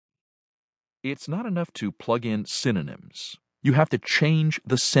It's not enough to plug in synonyms. You have to change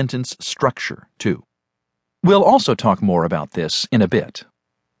the sentence structure, too. We'll also talk more about this in a bit.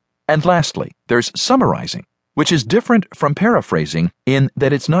 And lastly, there's summarizing, which is different from paraphrasing in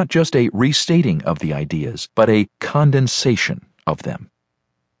that it's not just a restating of the ideas, but a condensation of them.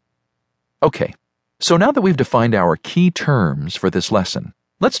 Okay, so now that we've defined our key terms for this lesson,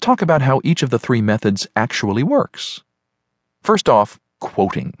 let's talk about how each of the three methods actually works. First off,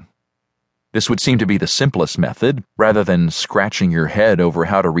 quoting. This would seem to be the simplest method. Rather than scratching your head over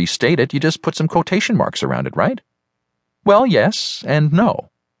how to restate it, you just put some quotation marks around it, right? Well, yes and no.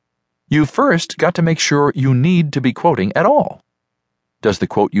 You first got to make sure you need to be quoting at all. Does the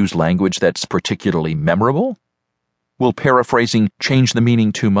quote use language that's particularly memorable? Will paraphrasing change the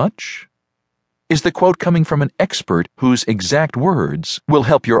meaning too much? Is the quote coming from an expert whose exact words will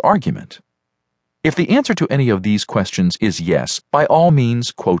help your argument? If the answer to any of these questions is yes, by all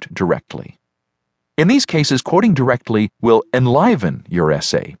means quote directly. In these cases, quoting directly will enliven your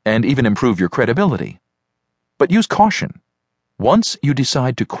essay and even improve your credibility. But use caution. Once you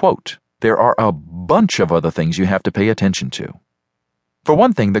decide to quote, there are a bunch of other things you have to pay attention to. For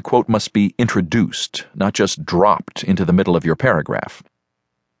one thing, the quote must be introduced, not just dropped into the middle of your paragraph.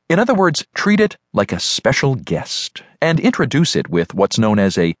 In other words, treat it like a special guest and introduce it with what's known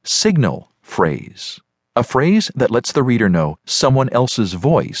as a signal phrase, a phrase that lets the reader know someone else's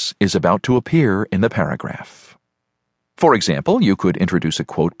voice is about to appear in the paragraph. For example, you could introduce a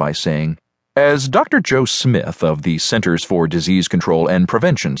quote by saying, "As Dr. Joe Smith of the Centers for Disease Control and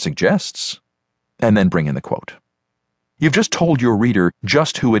Prevention suggests," and then bring in the quote. You've just told your reader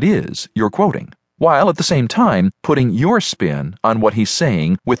just who it is you're quoting, while at the same time putting your spin on what he's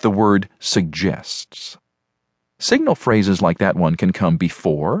saying with the word suggests. Signal phrases like that one can come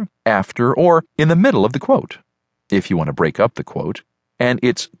before, after, or in the middle of the quote, if you want to break up the quote, and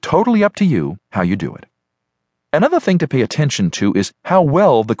it's totally up to you how you do it. Another thing to pay attention to is how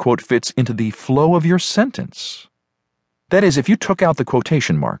well the quote fits into the flow of your sentence. That is, if you took out the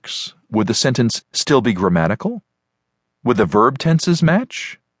quotation marks, would the sentence still be grammatical? Would the verb tenses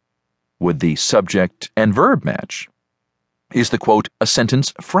match? Would the subject and verb match? Is the quote a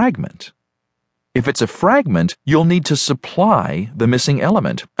sentence fragment? If it's a fragment, you'll need to supply the missing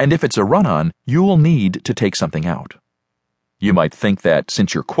element, and if it's a run-on, you'll need to take something out. You might think that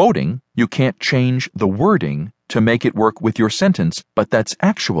since you're quoting, you can't change the wording to make it work with your sentence, but that's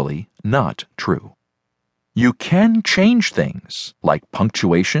actually not true. You can change things like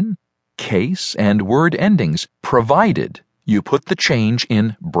punctuation, case, and word endings, provided you put the change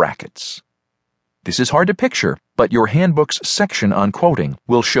in brackets. This is hard to picture, but your handbook's section on quoting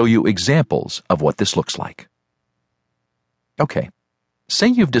will show you examples of what this looks like. Okay, say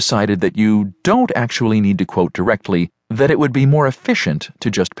you've decided that you don't actually need to quote directly, that it would be more efficient to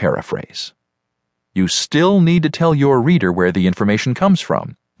just paraphrase. You still need to tell your reader where the information comes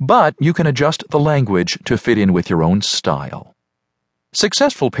from, but you can adjust the language to fit in with your own style.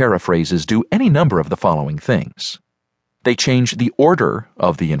 Successful paraphrases do any number of the following things. They change the order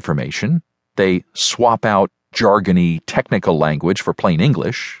of the information, they swap out jargony technical language for plain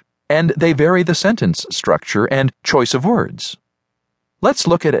English, and they vary the sentence structure and choice of words. Let's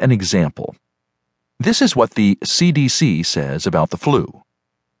look at an example. This is what the CDC says about the flu.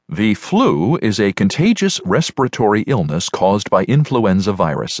 The flu is a contagious respiratory illness caused by influenza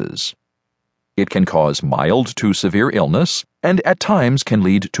viruses. It can cause mild to severe illness and at times can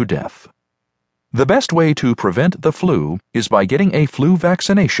lead to death. The best way to prevent the flu is by getting a flu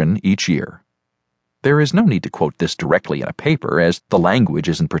vaccination each year. There is no need to quote this directly in a paper, as the language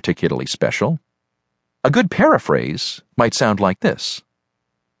isn't particularly special. A good paraphrase might sound like this.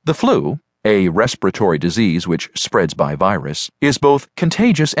 The flu, a respiratory disease which spreads by virus, is both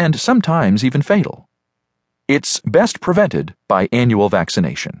contagious and sometimes even fatal. It's best prevented by annual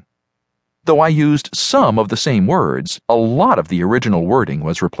vaccination. Though I used some of the same words, a lot of the original wording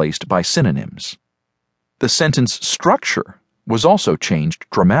was replaced by synonyms. The sentence structure was also changed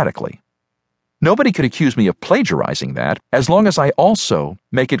dramatically. Nobody could accuse me of plagiarizing that, as long as I also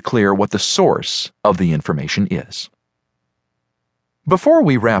make it clear what the source of the information is. Before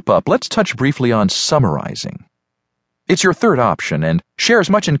we wrap up, let's touch briefly on summarizing. It's your third option and shares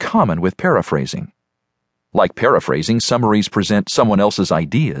much in common with paraphrasing. Like paraphrasing, summaries present someone else's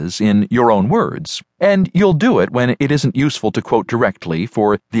ideas in your own words, and you'll do it when it isn't useful to quote directly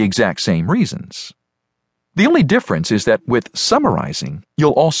for the exact same reasons. The only difference is that with summarizing,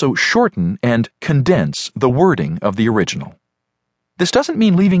 you'll also shorten and condense the wording of the original. This doesn't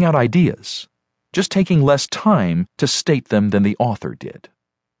mean leaving out ideas, just taking less time to state them than the author did.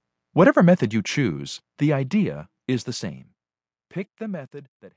 Whatever method you choose, the idea is the same. Pick the method that